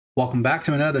Welcome back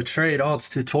to another Trade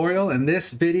Alts tutorial. In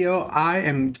this video, I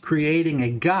am creating a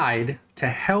guide to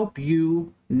help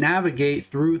you navigate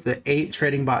through the 8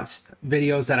 trading bots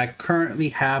videos that I currently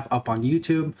have up on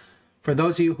YouTube. For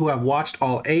those of you who have watched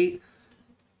all 8,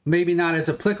 maybe not as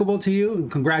applicable to you,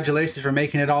 congratulations for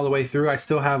making it all the way through. I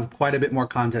still have quite a bit more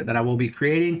content that I will be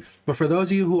creating. But for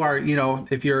those of you who are,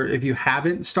 if you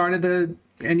haven't started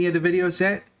any of the videos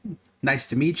yet, nice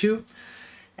to meet you.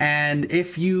 And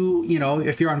if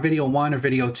if you're on video 1 or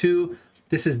video 2,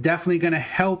 this is definitely going to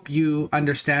help you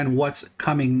understand what's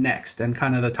coming next and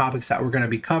kind of the topics that we're going to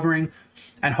be covering,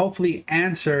 and hopefully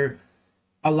answer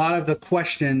a lot of the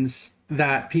questions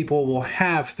that people will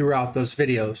have throughout those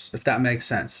videos, if that makes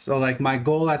sense. So like my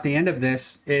goal at the end of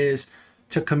this is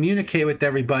to communicate with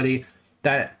everybody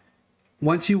that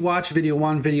once you watch video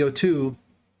 1, video 2,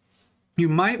 you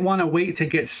might want to wait to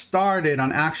get started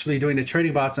on actually doing the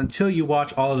trading bots until you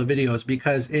watch all of the videos,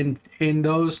 because in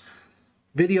those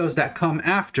videos that come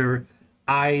after,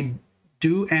 I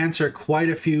do answer quite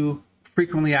a few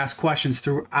frequently asked questions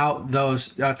throughout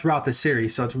the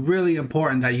series. So it's really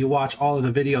important that you watch all of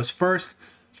the videos first.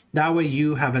 That way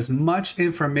you have as much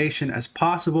information as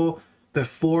possible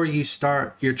before you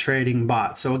start your trading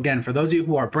bots. So again, for those of you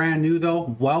who are brand new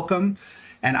though, welcome.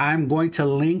 And I'm going to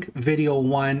link video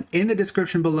 1 in the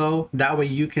description below. That way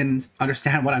you can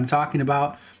understand what I'm talking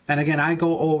about. And again, I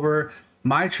go over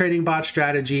my trading bot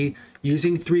strategy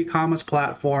using 3COMMAS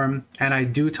platform. And I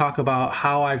do talk about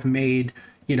how I've made,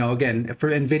 again,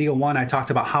 in video 1, I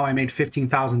talked about how I made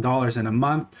 $15,000 in a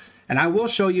month. And I will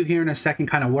show you here in a second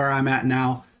kind of where I'm at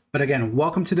now. But again,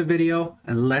 welcome to the video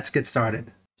and let's get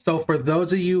started. So for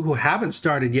those of you who haven't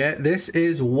started yet, this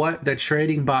is what the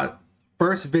trading bot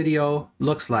first video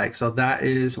looks like. So that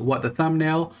is what the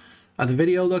thumbnail of the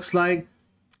video looks like.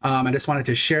 I just wanted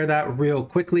to share that real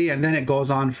quickly, and then it goes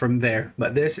on from there.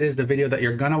 But this is the video that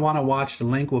you're going to want to watch. The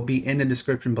link will be in the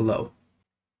description below.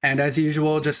 And as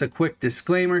usual, just a quick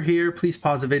disclaimer here. Please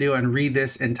pause the video and read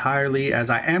this entirely, as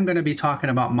I am going to be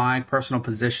talking about my personal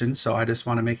position. So I just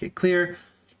want to make it clear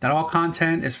that all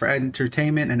content is for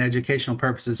entertainment and educational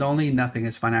purposes only. Nothing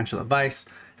is financial advice,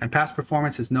 and past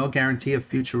performance is no guarantee of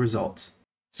future results.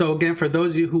 So again, for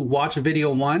those of you who watch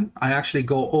video 1, I actually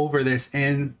go over this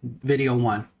in video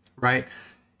 1, right?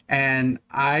 And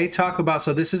I talk about,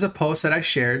 so this is a post that I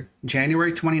shared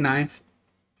January 29th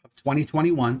of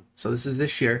 2021. So this is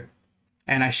this year.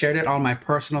 And I shared it on my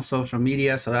personal social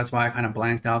media. So that's why I kind of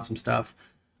blanked out some stuff.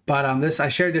 But I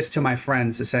shared this to my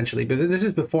friends essentially, because this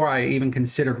is before I even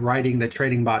considered writing the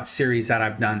trading bot series that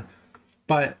I've done.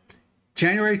 But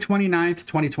January 29th,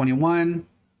 2021,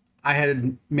 I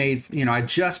had made, I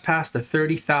just passed the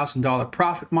 $30,000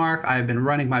 profit mark. I have been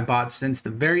running my bots since the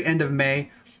very end of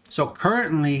May. So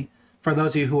currently, for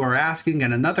those of you who are asking,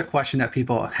 and another question that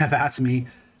people have asked me,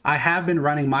 I have been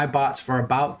running my bots for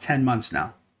about 10 months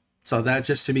now. So that's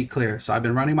just to be clear. So I've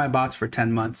been running my bots for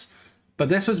 10 months. But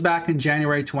this was back in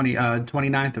January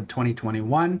 29th of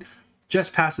 2021,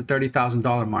 just past the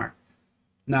 $30,000 mark.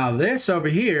 Now this over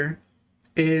here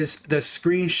is the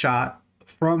screenshot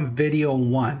from video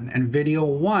 1, and video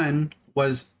 1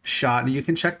 was shot, and you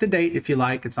can check the date if you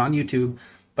like, it's on YouTube,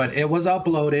 but it was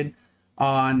uploaded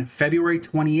on February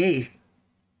 28th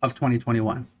of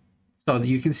 2021. So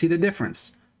you can see the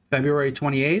difference. February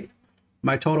 28th,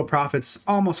 my total profit's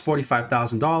almost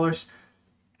 $45,000,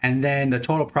 and then the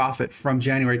total profit from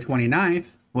January 29th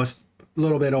was a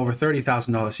little bit over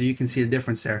 $30,000. So you can see the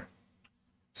difference there.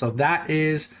 So that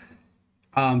is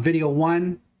video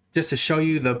 1, just to show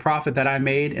you the profit that I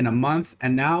made in a month.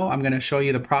 And now I'm going to show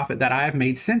you the profit that I've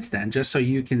made since then, just so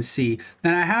you can see.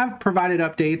 And I have provided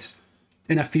updates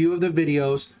in a few of the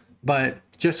videos, but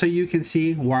just so you can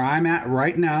see where I'm at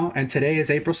right now. And today is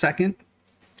April 2nd,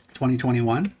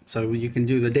 2021. So you can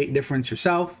do the date difference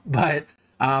yourself, but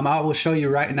I will show you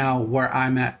right now where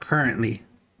I'm at currently.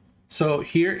 So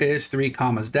here is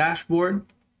 3COMMAS dashboard,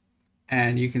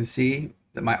 and you can see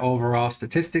that my overall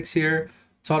statistics here.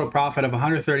 Total profit of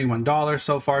 $131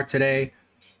 so far today.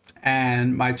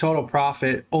 And my total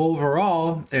profit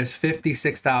overall is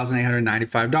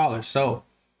 $56,895. So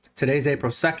today's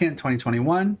April 2nd,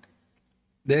 2021.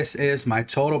 This is my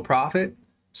total profit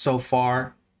so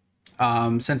far.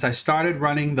 Since I started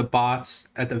running the bots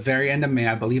at the very end of May,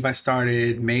 I believe I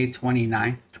started May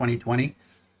 29th, 2020.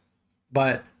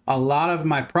 But a lot of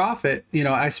my profit,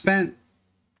 I spent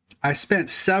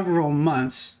several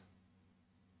months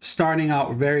starting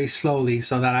out very slowly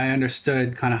so that I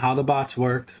understood kind of how the bots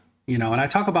worked, and I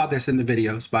talk about this in the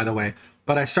videos, by the way,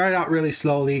 but I started out really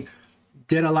slowly,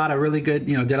 did a lot of really good,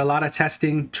 did a lot of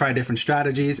testing, tried different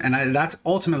strategies. And that's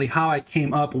ultimately how I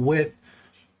came up with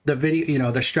the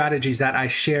video, the strategies that I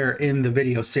share in the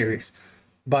video series.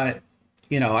 But,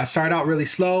 I started out really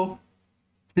slow.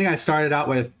 I think I started out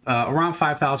with around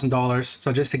 $5,000.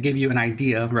 So just to give you an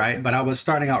idea, right? But I was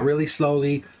starting out really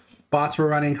slowly. Bots were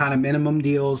running kind of minimum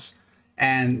deals.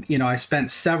 And, I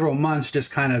spent several months just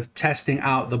kind of testing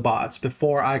out the bots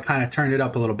before I kind of turned it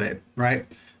up a little bit, right?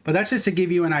 But that's just to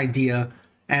give you an idea.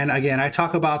 And again, I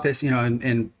talk about this,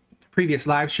 in previous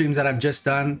live streams that I've just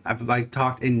done. I've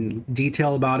talked in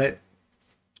detail about it.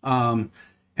 And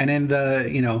in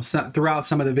the, throughout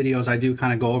some of the videos, I do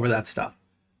kind of go over that stuff.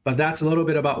 But that's a little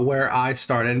bit about where I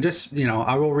started. And just,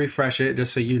 I will refresh it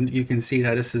just so you can see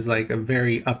that this is like a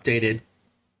very updated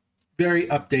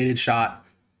shot.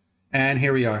 And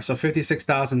here we are. So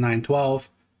 56,912.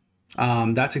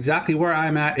 That's exactly where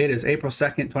I'm at. It is April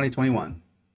 2nd, 2021.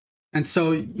 And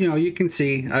so, you can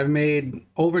see I've made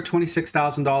over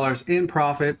 $26,000 in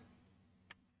profit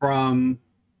from,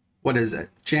 what is it,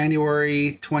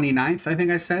 January 29th, I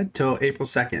think I said, till April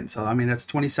 2nd. So, I mean, that's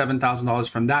 $27,000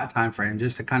 from that time frame,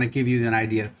 just to kind of give you an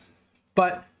idea.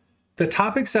 But the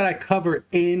topics that I cover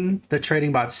in the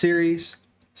Trading Bot series,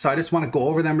 so I just want to go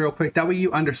over them real quick. That way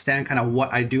you understand kind of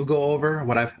what I do go over,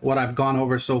 what I've gone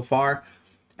over so far,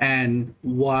 and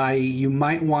why you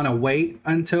might want to wait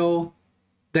until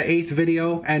the 8th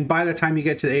video. And by the time you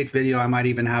get to the 8th video, I might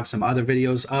even have some other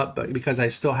videos up, but because I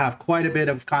still have quite a bit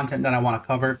of content that I want to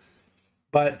cover.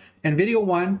 But in video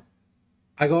 1,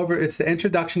 I go over, it's the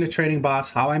introduction to trading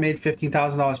bots, how I made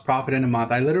 $15,000 profit in a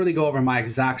month. I literally go over my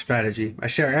exact strategy. I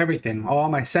share everything, all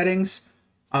my settings.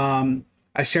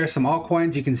 I share some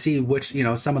altcoins. You can see which,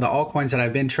 some of the altcoins that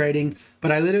I've been trading,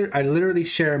 but I literally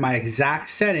share my exact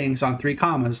settings on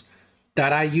 3COMMAS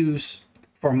that I use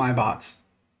for my bots.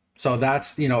 So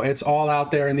that's, it's all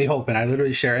out there in the open. I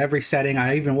literally share every setting.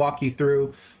 I even walk you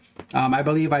through, I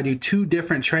believe I do 2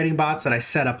 different trading bots that I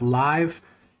set up live,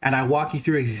 and I walk you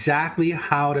through exactly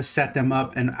how to set them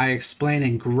up. And I explain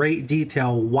in great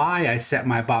detail why I set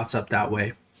my bots up that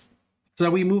way. So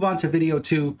we move on to video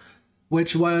 2,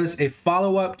 which was a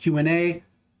follow-up Q&A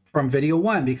from video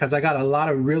 1, because I got a lot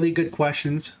of really good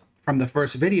questions from the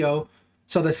first video.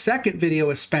 So the second video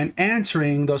is spent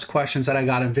answering those questions that I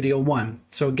got in video 1.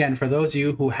 So again, for those of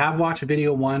you who have watched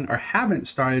video 1 or haven't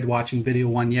started watching video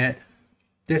 1 yet,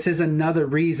 this is another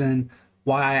reason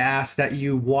why I ask that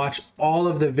you watch all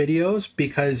of the videos,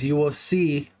 because you will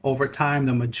see over time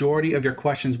the majority of your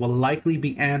questions will likely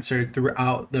be answered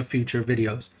throughout the future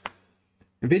videos.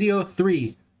 Video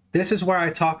 3, this is where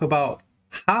I talk about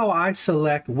how I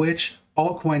select which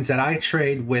altcoins that I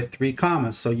trade with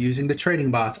 3COMMAS. So using the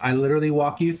trading bots, I literally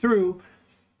walk you through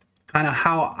kind of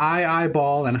how I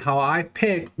eyeball and how I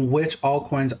pick which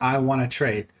altcoins I want to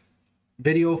trade.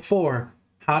 Video 4,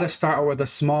 how to start with a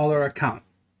smaller account.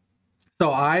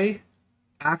 So I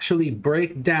actually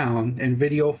break down in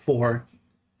video 4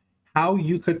 how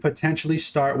you could potentially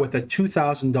start with a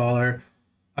 $2,000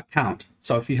 account.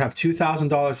 So if you have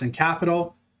 $2,000 in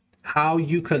capital, how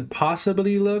you could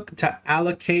possibly look to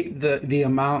allocate the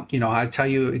amount, I tell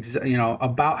you,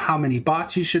 about how many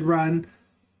bots you should run,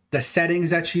 the settings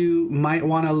that you might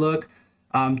want to look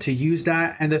to use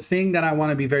that. And the thing that I want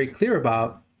to be very clear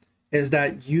about is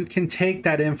that you can take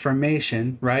that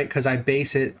information, right? Because I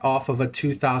base it off of a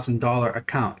 $2,000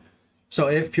 account. So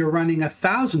if you're running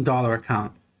 $1,000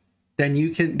 account, then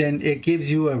it gives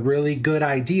you a really good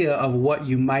idea of what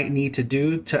you might need to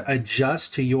do to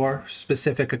adjust to your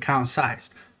specific account size,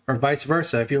 or vice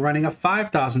versa. If you're running a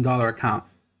 $5,000 account,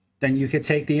 then you could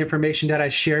take the information that I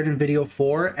shared in video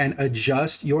 4 and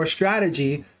adjust your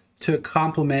strategy to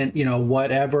complement,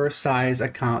 whatever size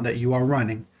account that you are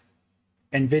running.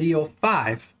 In video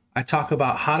 5, I talk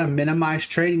about how to minimize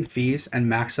trading fees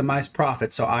and maximize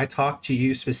profit. So I talk to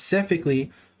you specifically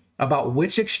about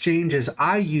which exchanges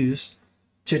I use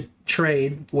to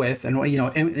trade with and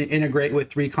integrate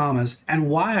with 3COMMAS, and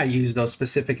why I use those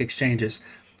specific exchanges.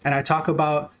 And I talk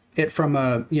about it from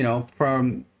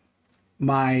from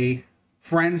my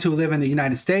friends who live in the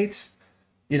United States,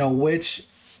 which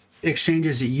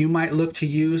exchanges that you might look to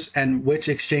use and which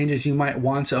exchanges you might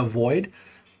want to avoid.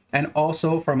 And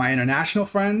also for my international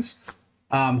friends,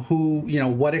 who,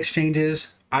 what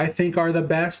exchanges I think are the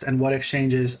best and what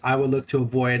exchanges I would look to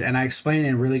avoid. And I explain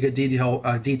in really good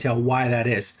detail why that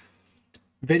is.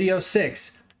 Video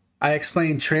 6, I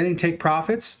explain trailing take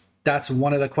profits. That's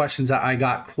one of the questions that I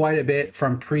got quite a bit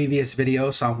from previous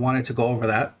videos, so I wanted to go over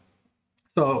that.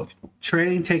 So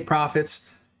trading take profits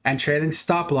and trading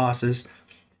stop losses.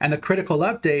 And the critical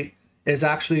update is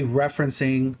actually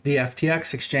referencing the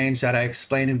FTX exchange that I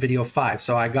explained in video 5.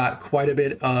 So I got quite a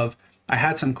bit of, I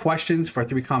had some questions for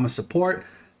 3COMMAS support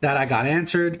that I got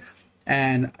answered.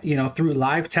 And, you know, through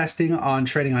live testing on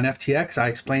trading on FTX, I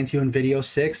explained to you in video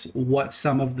 6 what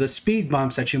some of the speed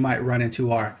bumps that you might run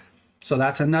into are. So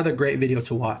that's another great video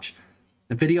to watch.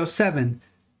 The video 7,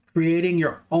 creating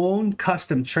your own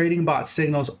custom trading bot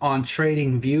signals on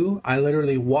TradingView. I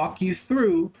literally walk you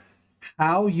through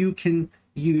how you can,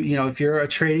 you know, if you're a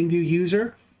TradingView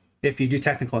user, if you do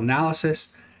technical analysis,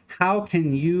 how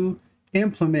can you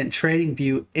implement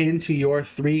TradingView into your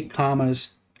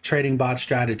 3COMMAS trading bot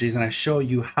strategies, and I show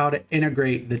you how to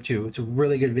integrate the two. It's a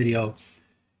really good video.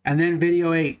 And then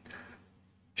video 8,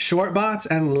 short bots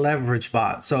and leverage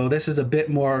bots. So this is a bit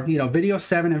more, you know, video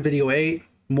 7 and video 8,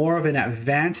 more of an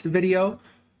advanced video,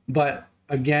 but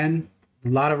again, a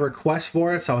lot of requests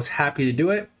for it, so I was happy to do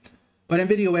it. But in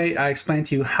video 8, I explained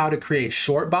to you how to create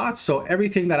short bots. So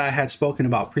everything that I had spoken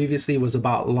about previously was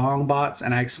about long bots,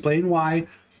 and I explained why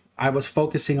I was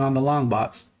focusing on the long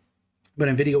bots. But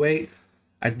in video 8,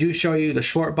 I do show you the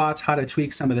short bots, how to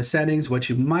tweak some of the settings, what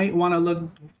you might want to look,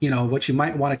 you know, what you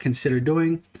might want to consider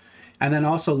doing. And then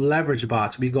also leverage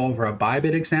bots. We go over a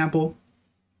Bybit example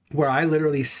where I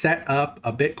literally set up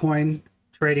a Bitcoin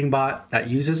trading bot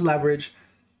that uses leverage.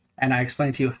 And I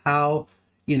explain to you how,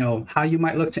 you know, how you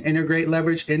might look to integrate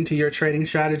leverage into your trading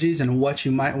strategies and what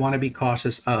you might want to be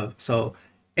cautious of. So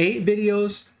 8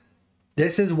 videos.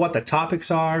 This is what the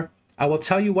topics are. I will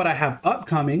tell you what I have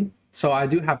upcoming. So I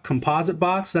do have composite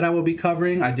bots that I will be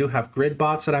covering. I do have grid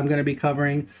bots that I'm going to be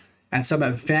covering, and some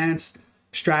advanced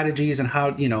strategies and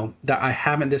how, you know, that I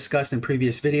haven't discussed in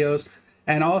previous videos.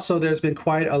 And also there's been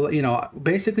quite a, you know,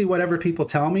 basically whatever people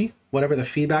tell me, whatever the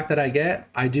feedback that I get,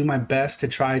 I do my best to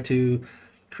try to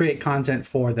create content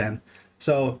for them.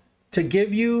 So to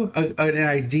give you an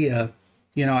idea,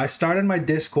 you know, I started my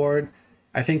Discord.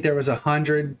 I think there was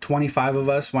 125 of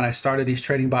us when I started these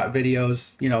trading bot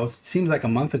videos, you know, it seems like a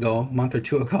month or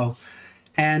two ago.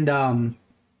 And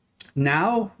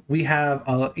now we have,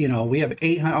 you know, we have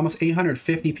almost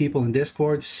 850 people in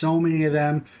Discord, so many of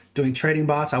them doing trading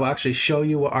bots. I will actually show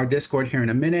you our Discord here in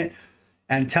a minute.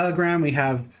 And Telegram, we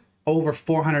have over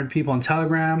 400 people in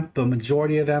Telegram. The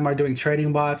majority of them are doing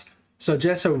trading bots. So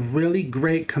just a really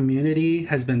great community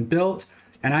has been built.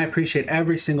 And I appreciate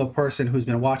every single person who's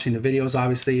been watching the videos.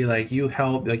 Obviously, like, you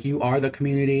help, like, you are the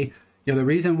community. You're the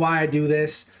reason why I do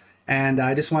this. And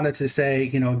I just wanted to say,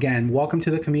 you know, again, welcome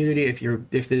to the community if you're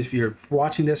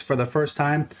watching this for the first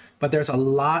time. But there's a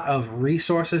lot of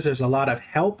resources. There's a lot of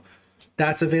help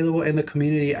that's available in the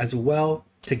community as well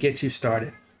to get you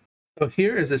started. So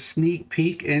here is a sneak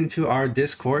peek into our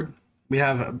Discord. We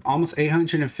have almost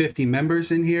 850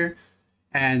 members in here.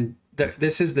 And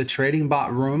this is the trading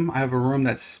bot room. I have a room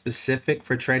that's specific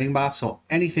for trading bots. So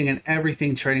anything and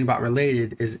everything trading bot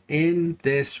related is in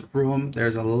this room.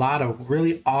 There's a lot of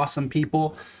really awesome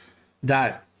people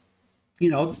that,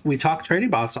 you know, we talk trading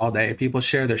bots all day. People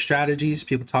share their strategies.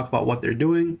 People talk about what they're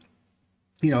doing.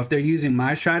 You know, if they're using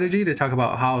my strategy, they talk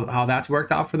about how that's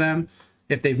worked out for them.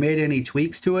 If they've made any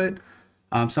tweaks to it.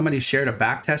 Somebody shared a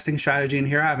back testing strategy in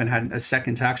here. I haven't had a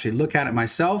second to actually look at it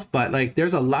myself, but like,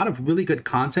 there's a lot of really good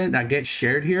content that gets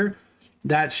shared here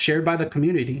that's shared by the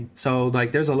community. So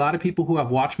like, there's a lot of people who have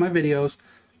watched my videos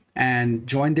and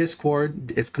joined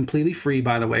Discord. It's completely free,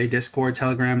 by the way. Discord,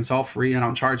 Telegram, it's all free. I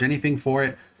don't charge anything for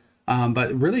it.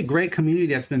 But really great community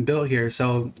that's been built here.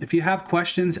 So if you have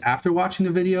questions after watching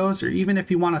the videos, or even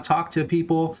if you want to talk to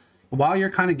people while you're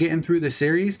kind of getting through the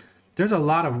series, there's a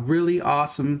lot of really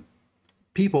awesome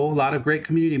people, a lot of great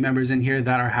community members in here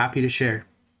that are happy to share.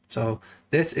 So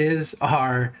this is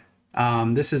our,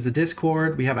 this is the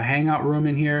Discord. We have a hangout room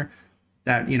in here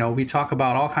that, you know, we talk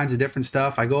about all kinds of different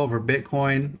stuff. I go over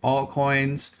Bitcoin,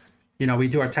 altcoins, you know, we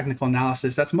do our technical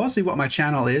analysis. That's mostly what my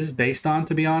channel is based on,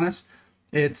 to be honest.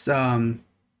 It's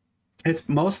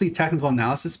mostly technical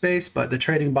analysis based, but the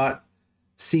trading bot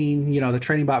scene, you know, the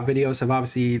trading bot videos have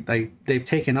obviously, like, they've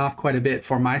taken off quite a bit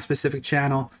for my specific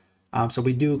channel. So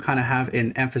we do kind of have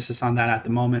an emphasis on that at the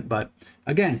moment. But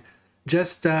again,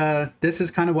 just this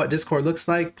is kind of what Discord looks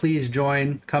like. Please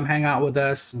join, come hang out with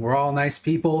us. We're all nice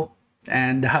people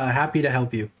and happy to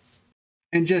help you.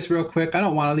 And just real quick, I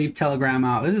don't want to leave Telegram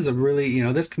out. This is a really, you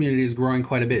know, this community is growing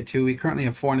quite a bit too. We currently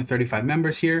have 435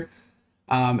 members here.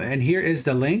 And here is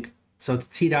the link. So it's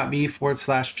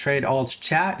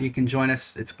t.me/tradealtchat. You can join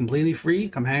us. It's completely free.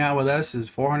 Come hang out with us. There's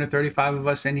 435 of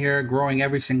us in here, growing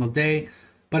every single day.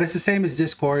 But it's the same as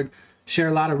Discord. Share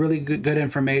a lot of really good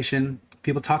information.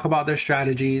 People talk about their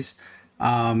strategies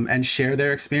and share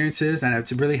their experiences, and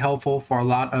it's really helpful for a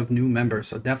lot of new members.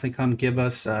 So definitely come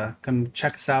come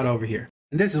check us out over here.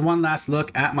 And this is one last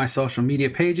look at my social media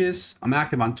pages. I'm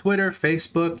active on Twitter,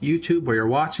 Facebook, YouTube, where you're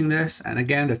watching this, and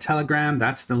again, the Telegram.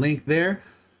 That's the link there.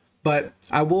 But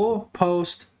I will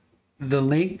post the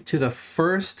link to the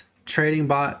first trading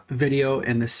bot video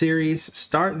in the series.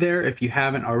 Start there if you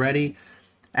haven't already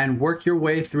and work your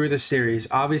way through the series.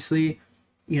 Obviously,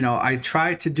 you know, I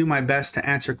try to do my best to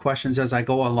answer questions as I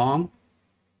go along.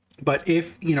 But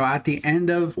if, you know, at the end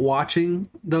of watching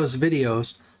those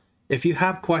videos, if you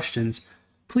have questions,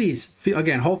 please,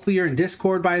 again, hopefully you're in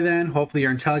Discord by then, hopefully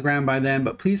you're in Telegram by then,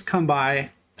 but please come by,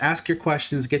 ask your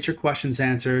questions, get your questions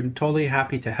answered. Totally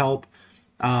happy to help.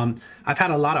 I've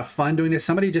had a lot of fun doing this.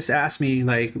 Somebody just asked me,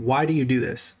 like, why do you do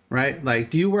this, right? Like,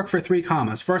 do you work for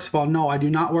 3COMMAS? First of all, no, I do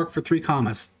not work for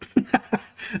 3COMMAS.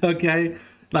 Okay.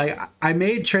 Like, I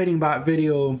made Trading Bot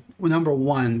video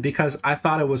 #1 because I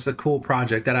thought it was a cool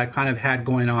project that I kind of had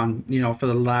going on, you know, for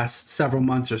the last several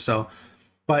months or so.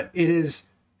 But it is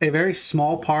a very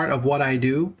small part of what I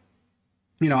do.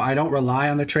 You know, I don't rely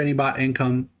on the Trading Bot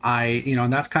income. You know,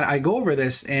 and that's kind of, I go over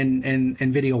this in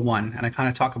video 1, and I kind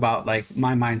of talk about like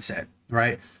my mindset,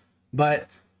 right? But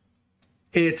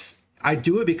I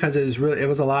do it because it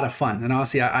was a lot of fun. And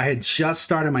honestly, I had just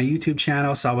started my YouTube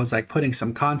channel, so I was like putting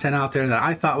some content out there that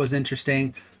I thought was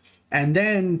interesting. And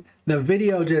then the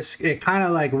video it kind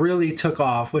of like really took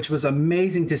off, which was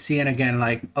amazing to see. And again,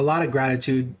 like a lot of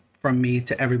gratitude from me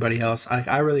to everybody else.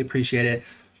 I really appreciate it.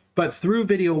 But through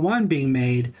video 1 being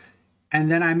made,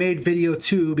 and then I made video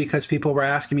 2 because people were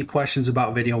asking me questions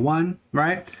about video 1,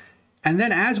 right? And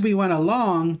then as we went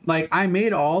along, like I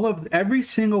made every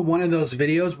single one of those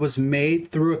videos was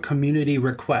made through a community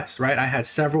request, right? I had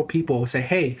several people say,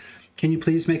 hey, can you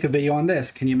please make a video on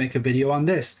this? Can you make a video on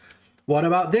this? What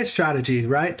about this strategy,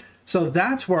 right? So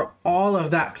that's where all of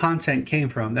that content came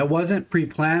from. That wasn't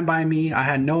pre-planned by me. I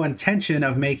had no intention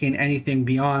of making anything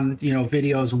beyond, you know,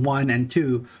 videos 1 and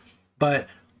 2, but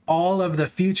all of the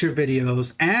future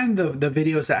videos and the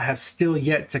videos that have still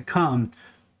yet to come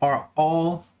are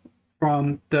all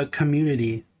from the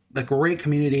community, the great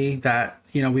community that,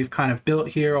 you know, we've kind of built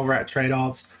here over at Trade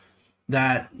Alts,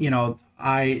 that, you know,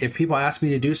 if people ask me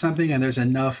to do something and there's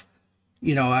enough,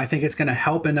 you know, I think it's going to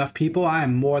help enough people, I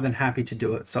am more than happy to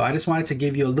do it. So I just wanted to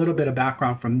give you a little bit of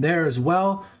background from there as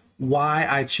well, why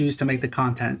I choose to make the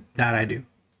content that I do.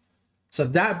 So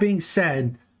that being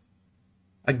said,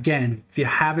 again, if you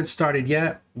haven't started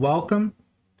yet, welcome.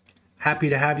 Happy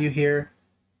to have you here.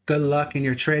 Good luck in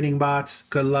your trading bots.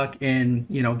 Good luck in,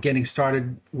 you know, getting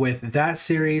started with that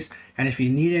series. And if you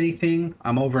need anything,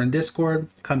 I'm over in Discord.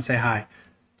 Come say hi.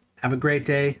 Have a great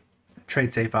day.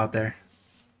 Trade safe out there.